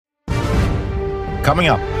Coming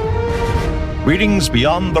up, readings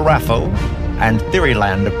beyond the Raffo and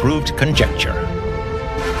Theoryland approved conjecture.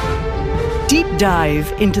 Deep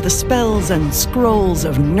dive into the spells and scrolls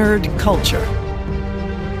of nerd culture.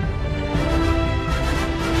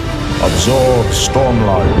 Absorb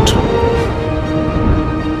Stormlight.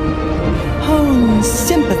 Hone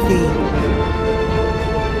sympathy.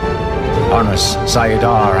 Harness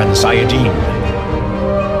Sayadar and Sayadine.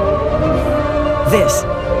 This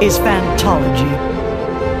is Phantology.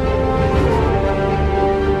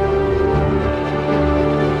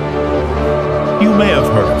 You may have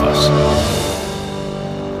heard of us.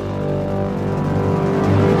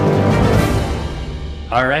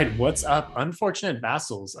 All right, what's up, unfortunate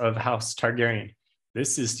vassals of House Targaryen?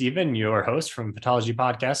 This is Stephen, your host from Phantology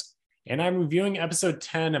Podcast, and I'm reviewing episode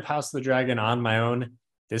 10 of House of the Dragon on my own.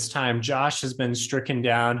 This time, Josh has been stricken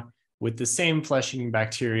down with the same flesh-eating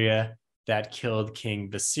bacteria that killed King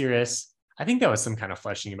Viserys. I think that was some kind of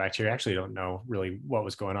flesh-eating bacteria. I actually don't know really what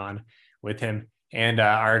was going on with him. And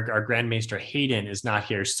our Grand Maester Hayden is not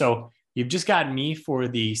here. So you've just got me for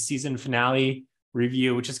the season finale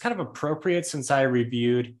review, which is kind of appropriate since I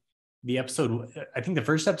reviewed the episode, I think the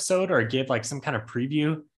first episode, or gave like some kind of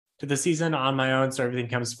preview to the season on my own. So everything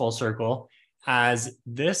comes full circle, as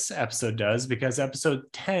this episode does, because episode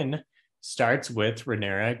 10 starts with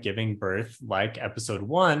Rhaenyra giving birth, like episode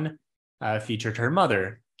 1 featured her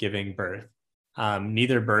mother giving birth.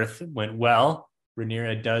 Neither birth went well.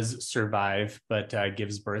 Rhaenyra does survive, but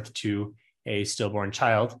gives birth to a stillborn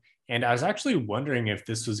child. And I was actually wondering if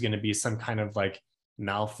this was going to be some kind of like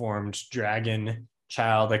malformed dragon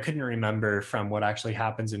child. I couldn't remember from what actually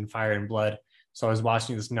happens in Fire and Blood. So I was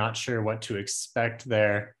watching this, not sure what to expect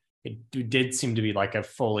there. It did seem to be like a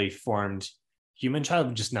fully formed human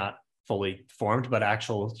child, just not fully formed, but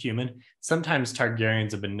actual human. Sometimes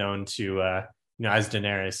Targaryens have been known to, as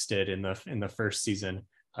Daenerys did in the first season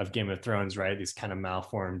of Game of Thrones, right? These kind of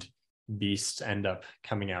malformed beasts end up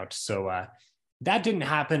coming out. So that didn't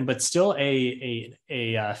happen, but still a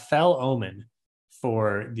fell omen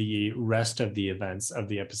for the rest of the events of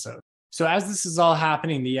the episode. So as this is all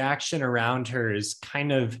happening, the action around her is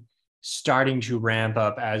kind of starting to ramp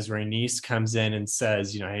up as Rhaenys comes in and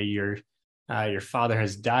says, hey, your father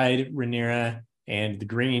has died, Rhaenyra, and the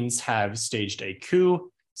Greens have staged a coup.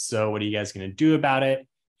 So what are you guys going to do about it?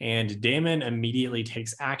 And Daemon immediately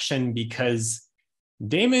takes action, because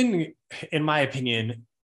Daemon, in my opinion,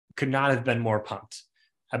 could not have been more pumped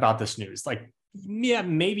about this news. Like, yeah,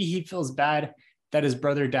 maybe he feels bad that his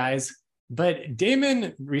brother dies, but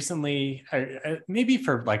Daemon recently, maybe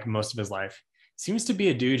for like most of his life, seems to be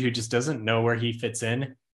a dude who just doesn't know where he fits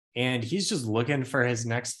in. And he's just looking for his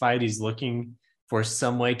next fight. He's looking for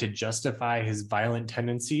some way to justify his violent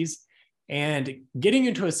tendencies. And getting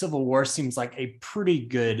into a civil war seems like a pretty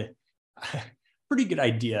good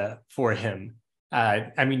idea for him.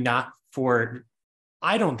 I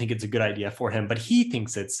don't think it's a good idea for him, but he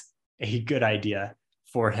thinks it's a good idea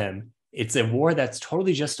for him. It's a war that's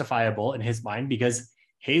totally justifiable in his mind because,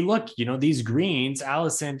 hey, look, these Greens,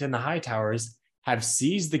 Alicent and the Hightowers have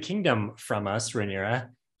seized the kingdom from us, Rhaenyra.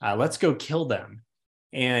 Let's go kill them.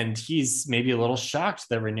 And he's maybe a little shocked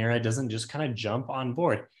that Rhaenyra doesn't just kind of jump on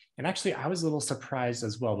board. And actually, I was a little surprised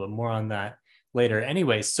as well, but more on that later.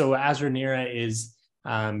 Anyway, so as Rhaenyra is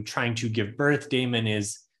trying to give birth, Daemon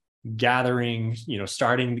is gathering,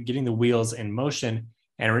 getting the wheels in motion.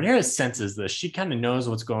 And Rhaenyra senses this. She kind of knows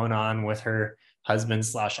what's going on with her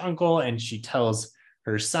husband/uncle, and she tells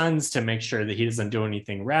her sons to make sure that he doesn't do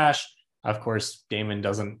anything rash. Of course, Daemon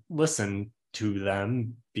doesn't listen to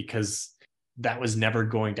them because that was never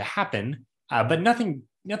going to happen. But nothing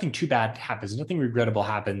too bad happens. Nothing regrettable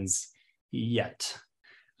happens yet.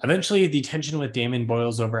 Eventually, the tension with Daemon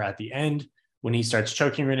boils over at the end when he starts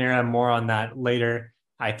choking Rhaenyra. More on that later.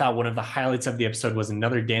 I thought one of the highlights of the episode was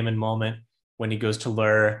another Daemon moment when he goes to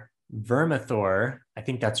lure Vermithor. I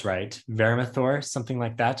think that's right. Vermithor, something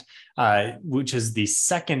like that, which is the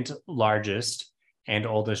second largest and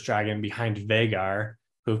oldest dragon behind Vhagar,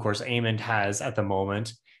 who, of course, Aemond has at the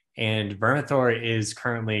moment. And Vermithor is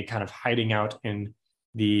currently kind of hiding out in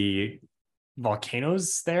the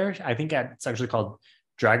volcanoes there. I think it's actually called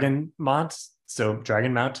Dragonmont. So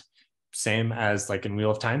Dragonmount, same as like in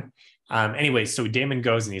Wheel of Time. Anyway, so Daemon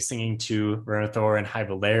goes and he's singing to Vermithor and High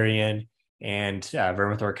Valyrian, and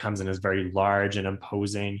Vermithor comes and is very large and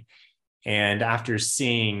imposing. And after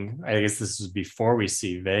seeing, I guess this is before we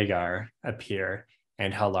see Vhagar appear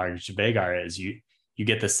and how large Vhagar is, you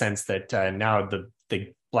get the sense that now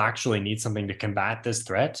they actually need something to combat this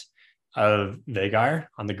threat of Vhagar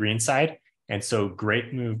on the green side. And so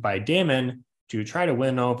great move by Daemon to try to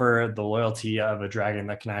win over the loyalty of a dragon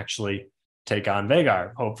that can actually take on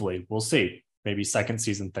Vhagar. Hopefully, we'll see. Maybe second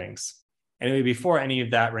season things. Anyway, before any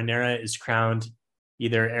of that, Rhaenyra is crowned.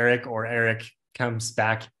 Either Eric or Eric comes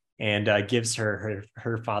back and gives her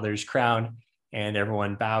father's crown, and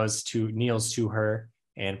everyone kneels to her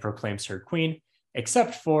and proclaims her queen,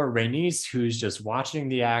 except for Rhaenys, who's just watching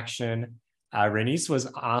the action. Rhaenys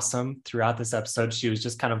was awesome throughout this episode. She was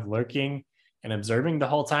just kind of lurking and observing the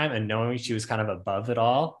whole time, and knowing she was kind of above it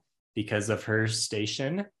all because of her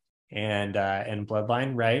station and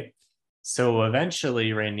bloodline, right? So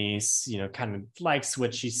eventually Rhaenys, kind of likes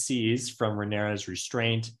what she sees from Rhaenyra's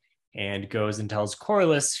restraint and goes and tells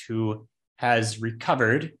Corlys, who has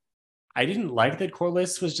recovered. I didn't like that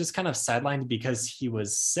Corlys was just kind of sidelined because he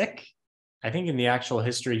was sick. I think in the actual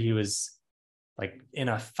history, he was like in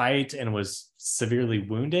a fight and was severely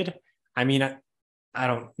wounded. I mean, I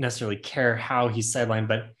don't necessarily care how he's sidelined,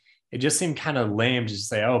 but it just seemed kind of lame to just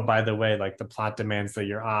say, oh, by the way, like the plot demands that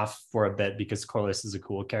you're off for a bit because Corlys is a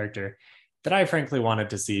cool character that I frankly wanted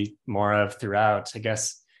to see more of throughout. I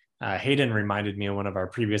guess Hayden reminded me in one of our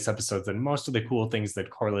previous episodes that most of the cool things that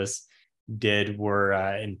Corlys did were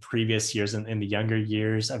in previous years, in the younger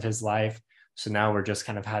years of his life. So now we're just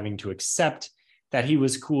kind of having to accept that he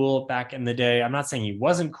was cool back in the day. I'm not saying he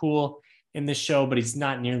wasn't cool in this show, but he's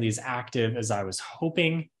not nearly as active as I was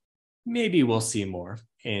hoping. Maybe we'll see more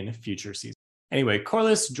in future seasons. Anyway,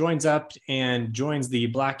 Corlys joins up and joins the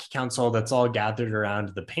Black Council that's all gathered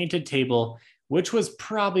around the painted table, which was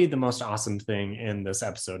probably the most awesome thing in this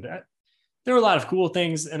episode. There were a lot of cool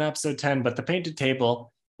things in episode 10, but the painted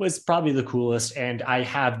table was probably the coolest. And I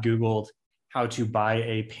have Googled how to buy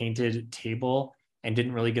a painted table and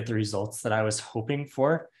didn't really get the results that I was hoping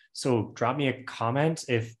for. So drop me a comment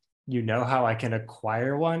if you know how I can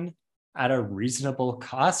acquire one at a reasonable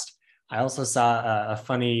cost. I also saw a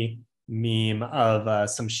funny meme of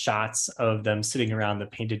some shots of them sitting around the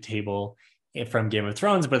painted table from Game of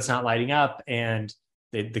Thrones, but it's not lighting up. And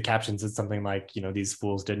the caption said something like, these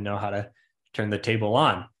fools didn't know how to turn the table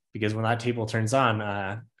on, because when that table turns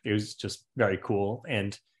on, it was just very cool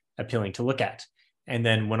and appealing to look at. And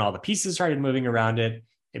then when all the pieces started moving around it,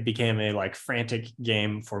 it became a like frantic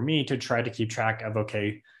game for me to try to keep track of,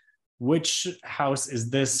 okay, which house is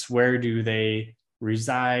this? Where do they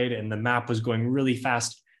reside? And the map was going really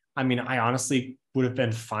fast. I mean, I honestly would have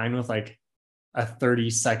been fine with like a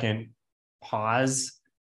 30-second pause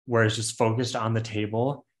where it's just focused on the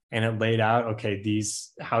table and it laid out, okay,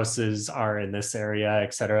 these houses are in this area,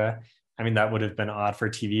 etc. I mean, that would have been odd for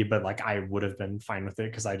TV, but like I would have been fine with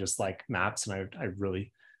it because I just like maps and I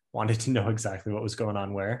really wanted to know exactly what was going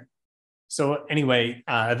on where. So anyway,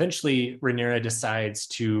 eventually Rhaenyra decides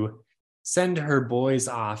to send her boys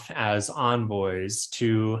off as envoys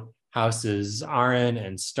to houses Arryn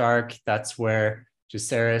and Stark. That's where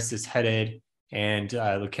Jacaerys is headed, and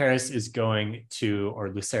Lucerys is going to, or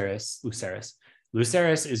Lucerys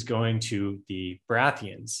is going to the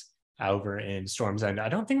Baratheons over in Storm's End. I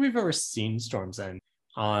don't think we've ever seen Storm's End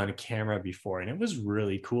on camera before, and it was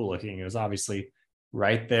really cool looking. It was obviously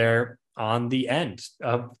right there on the end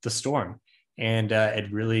of the storm, and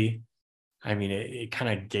it really, I mean, it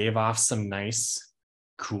kind of gave off some nice,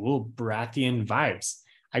 cool Baratheon vibes.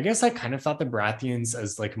 I guess I kind of thought the Baratheons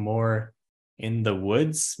as like more in the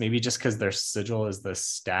woods, maybe just because their sigil is the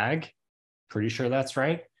stag. Pretty sure that's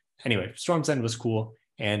right. Anyway, Storm's End was cool.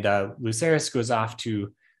 And Lucerys goes off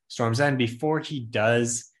to Storm's End. Before he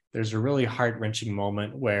does, there's a really heart-wrenching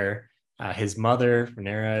moment where his mother,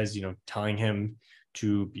 Rhaenyra, is, telling him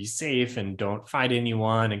to be safe and don't fight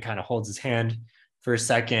anyone, and kind of holds his hand for a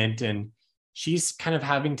second. And she's kind of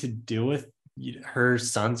having to deal with her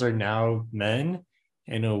sons are now men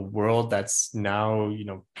in a world that's now,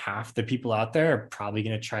 half the people out there are probably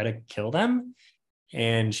going to try to kill them.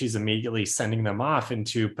 And she's immediately sending them off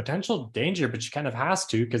into potential danger, but she kind of has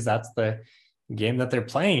to, because that's the game that they're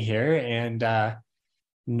playing here. And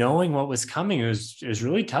knowing what was coming, it was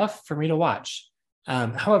really tough for me to watch.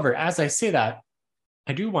 However, as I say that,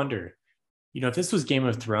 I do wonder, if this was Game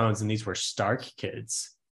of Thrones and these were Stark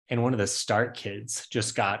kids, and one of the Stark kids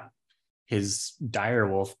just got his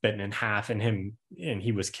direwolf bitten in half and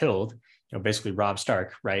he was killed, basically Robb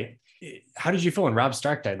Stark, right? How did you feel when Robb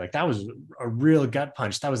Stark died? Like, that was a real gut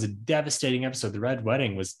punch. That was a devastating episode. The Red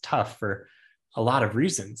Wedding was tough for a lot of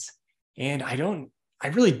reasons. And I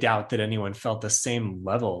really doubt that anyone felt the same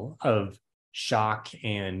level of shock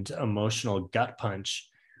and emotional gut punch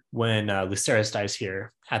when Lucerys dies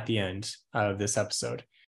here at the end of this episode.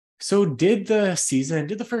 So did the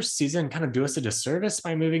first season kind of do us a disservice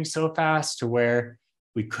by moving so fast to where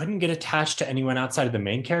we couldn't get attached to anyone outside of the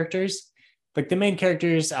main characters? Like the main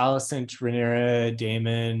characters, Alicent, Rhaenyra,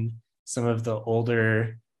 Daemon, some of the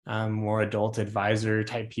older more adult advisor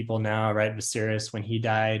type people now, right? Viserys, when he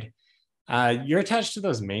died. You're attached to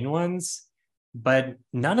those main ones, but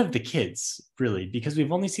none of the kids really, because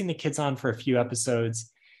we've only seen the kids on for a few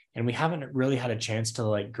episodes and we haven't really had a chance to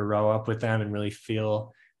like grow up with them and really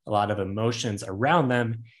feel a lot of emotions around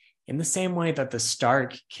them in the same way that the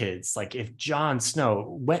Stark kids, like if Jon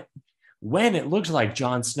Snow, when it looked like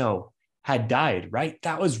Jon Snow had died, right?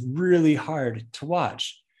 That was really hard to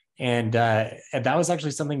watch. And that was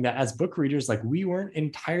actually something that as book readers, like we weren't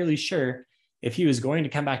entirely sure if he was going to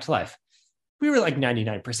come back to life. We were like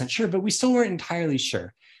 99% sure, but we still weren't entirely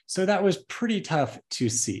sure. So that was pretty tough to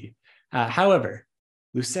see. However,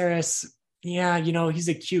 Lucerys, yeah, he's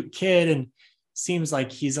a cute kid and seems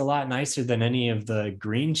like he's a lot nicer than any of the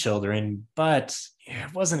green children, but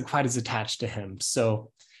it wasn't quite as attached to him.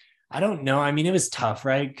 So I don't know. I mean, it was tough,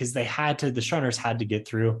 right? Because the showrunners had to get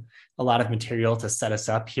through a lot of material to set us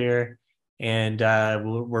up here. And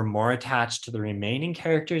we're more attached to the remaining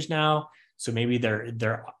characters now. So maybe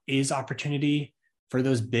there is opportunity for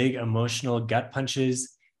those big emotional gut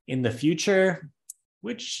punches in the future,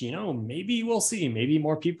 which, maybe we'll see. Maybe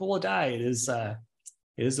more people will die. It is a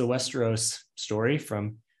Westeros story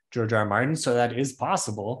from George R. R. Martin, so that is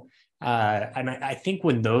possible. And I think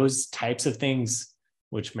when those types of things,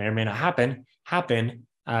 which may or may not happen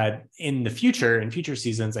in the future, in future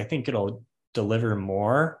seasons, I think it'll deliver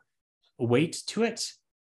more weight to it.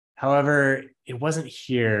 However, it wasn't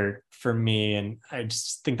here for me, and I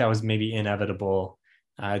just think that was maybe inevitable,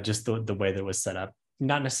 just the way that it was set up.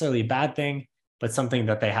 Not necessarily a bad thing, but something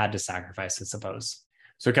that they had to sacrifice, I suppose.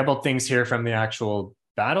 So a couple of things here from the actual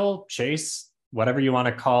battle, chase, whatever you want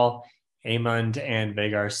to call Aemond and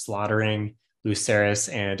Vhagar slaughtering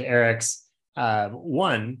Lucerys and Arrax.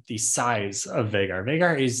 One, the size of Vhagar.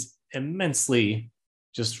 Vhagar is immensely,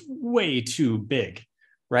 just way too big,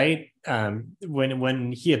 right?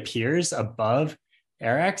 When he appears above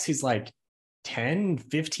Arrax, he's like 10,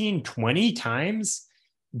 15, 20 times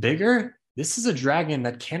bigger. This is a dragon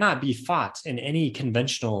that cannot be fought in any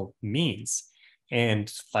conventional means.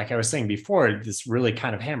 And like I was saying before, this really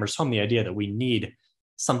kind of hammers home the idea that we need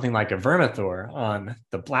something like a Vermithor on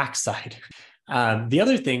the black side. The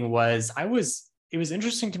other thing was, it was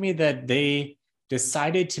interesting to me that they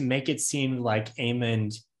decided to make it seem like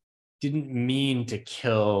Aemond didn't mean to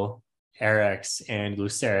kill Arrax and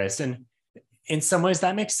Lucerys. And in some ways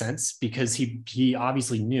that makes sense because he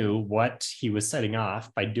obviously knew what he was setting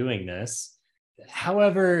off by doing this.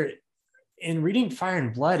 However, in reading Fire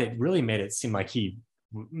and Blood, it really made it seem like he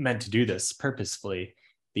meant to do this purposefully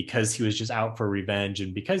because he was just out for revenge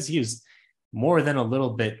and because he was more than a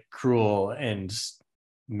little bit cruel and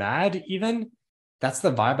mad even. That's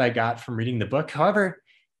the vibe I got from reading the book. However,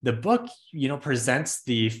 the book, presents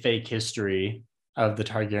the fake history of the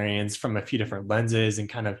Targaryens from a few different lenses and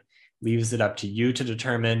kind of leaves it up to you to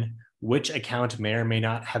determine which account may or may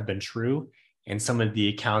not have been true. And some of the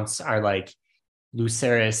accounts are like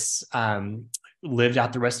Lucerys lived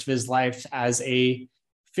out the rest of his life as a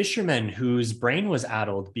fisherman whose brain was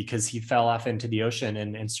addled because he fell off into the ocean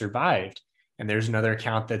and survived. And there's another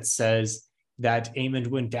account that says that Aemond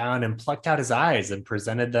went down and plucked out his eyes and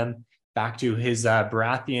presented them back to his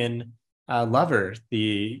Baratheon lover,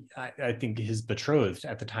 I think his betrothed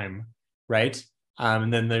at the time, right?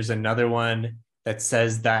 And then there's another one that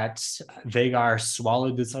says that Vhagar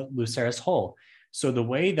swallowed Lucerys whole. So the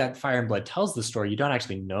way that Fire and Blood tells the story, you don't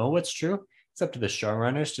actually know what's true. It's up to the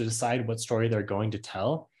showrunners to decide what story they're going to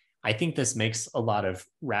tell. I think this makes a lot of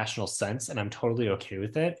rational sense, and I'm totally okay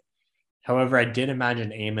with it. However, I did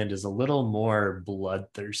imagine Aemond is a little more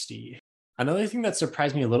bloodthirsty. Another thing that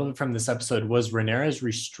surprised me a little bit from this episode was Rhaenyra's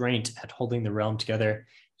restraint at holding the realm together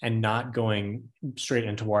and not going straight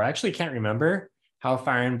into war. I actually can't remember how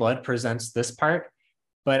Fire and Blood presents this part,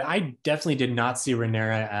 but I definitely did not see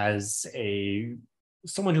Rhaenyra as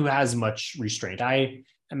someone who has much restraint. I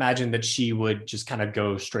imagine that she would just kind of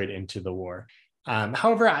go straight into the war.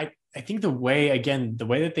 However, I think the way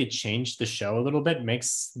that they changed the show a little bit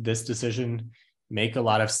makes this decision make a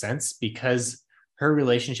lot of sense because her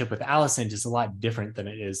relationship with Alicent is a lot different than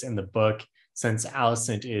it is in the book, since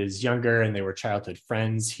Alicent is younger and they were childhood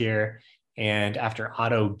friends here. And after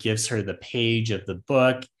Otto gives her the page of the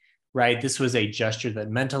book, right, this was a gesture that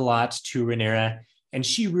meant a lot to Rhaenyra. And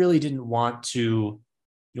she really didn't want to,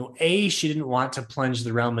 she didn't want to plunge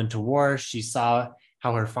the realm into war. She saw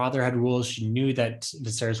how her father had rules. She knew that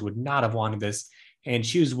Viserys would not have wanted this. And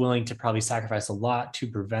she was willing to probably sacrifice a lot to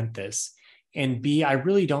prevent this. And B, I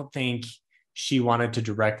really don't think she wanted to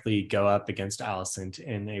directly go up against Alicent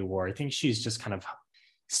in a war. I think she's just kind of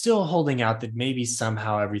still holding out that maybe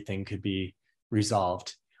somehow everything could be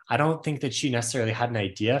resolved. I don't think that she necessarily had an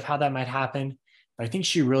idea of how that might happen, but I think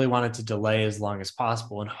she really wanted to delay as long as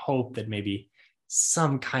possible and hope that maybe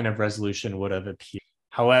some kind of resolution would have appeared.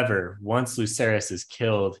 However, once Lucerys is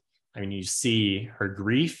killed, I mean, you see her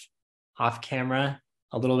grief off camera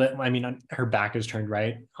a little bit. I mean, her back is turned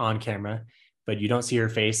right on camera, but you don't see her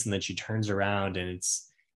face, and then she turns around and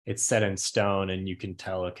it's set in stone, and you can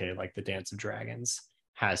tell, okay, like the Dance of Dragons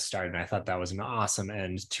has started. And I thought that was an awesome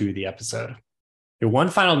end to the episode. One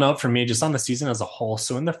final note for me, just on the season as a whole.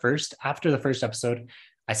 So after the first episode,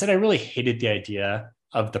 I said I really hated the idea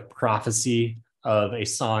of the prophecy of a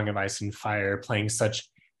Song of Ice and Fire playing such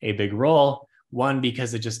a big role. One,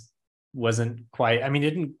 because it just wasn't quite, I mean,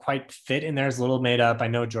 it didn't quite fit in there. It's a little made up. I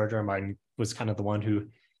know George R. R. Martin was kind of the one who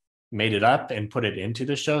made it up and put it into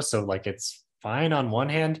the show. So like, it's fine on one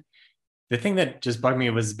hand. The thing that just bugged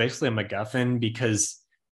me was basically a MacGuffin, because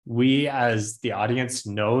we as the audience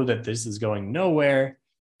know that this is going nowhere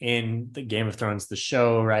in the Game of Thrones, the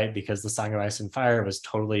show, right? Because the Song of Ice and Fire was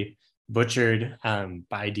totally butchered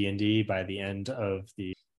by D&D by the end of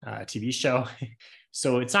the TV show.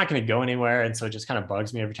 So it's not going to go anywhere. And so it just kind of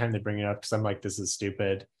bugs me every time they bring it up, because I'm like, this is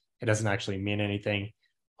stupid. It doesn't actually mean anything.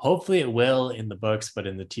 Hopefully it will in the books, but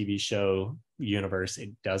in the TV show universe, it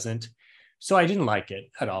doesn't. So I didn't like it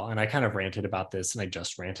at all. And I kind of ranted about this, and I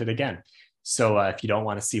just ranted again. So if you don't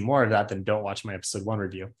want to see more of that, then don't watch my episode 1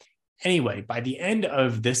 review. Anyway, by the end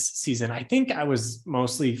of this season, I think I was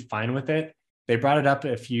mostly fine with it. They brought it up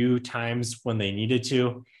a few times when they needed to,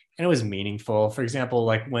 and it was meaningful. For example,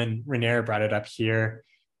 like when Rhaenyra brought it up here,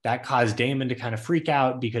 that caused Daemon to kind of freak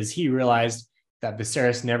out, because he realized that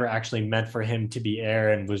Viserys never actually meant for him to be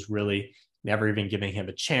heir, and was really never even giving him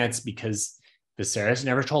a chance, because Viserys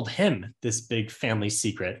never told him this big family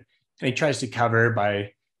secret. And he tries to cover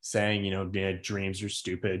by saying, dreams are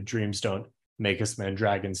stupid. Dreams don't make us men,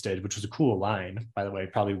 dragons did, which was a cool line, by the way,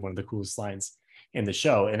 probably one of the coolest lines in the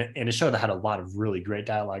show. And in a show that had a lot of really great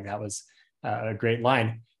dialogue, that was a great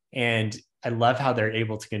line. And I love how they're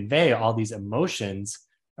able to convey all these emotions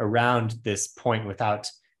around this point without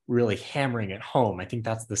really hammering it home. I think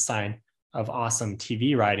that's the sign of awesome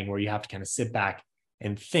TV writing, where you have to kind of sit back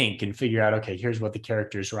and think and figure out, okay, here's what the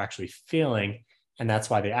characters were actually feeling. And that's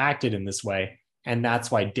why they acted in this way. And that's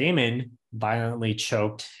why Daemon violently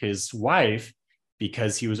choked his wife,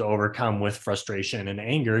 because he was overcome with frustration and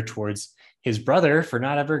anger towards his brother for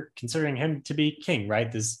not ever considering him to be king,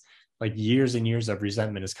 right? This like years and years of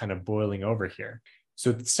resentment is kind of boiling over here.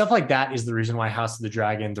 So stuff like that is the reason why House of the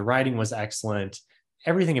Dragon, the writing was excellent.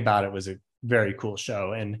 Everything about it was a very cool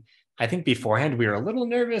show. And I think beforehand we were a little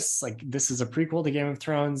nervous, like this is a prequel to Game of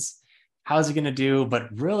Thrones. How's it going to do?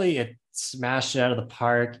 But really it smashed it out of the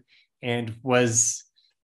park. And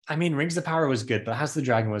Rings of Power was good, but House of the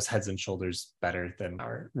Dragon was heads and shoulders better than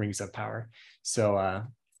our Rings of Power. So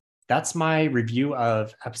that's my review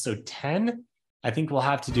of episode 10. I think we'll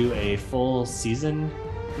have to do a full season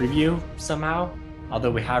review somehow, although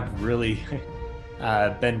we have really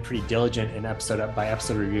been pretty diligent in episode by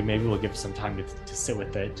episode review. Maybe we'll give some time to sit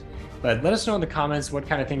with it. But let us know in the comments what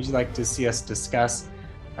kind of things you'd like to see us discuss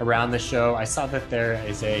around the show. I saw that there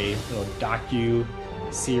is a little docu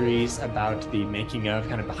series about the making of,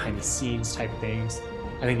 kind of behind the scenes type things.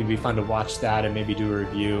 I think it'd be fun to watch that and maybe do a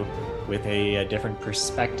review with a different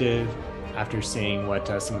perspective after seeing what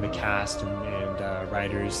some of the cast and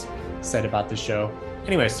writers said about the show.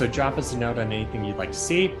 Anyway, so drop us a note on anything you'd like to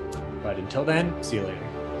see. But until then, see you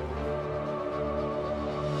later.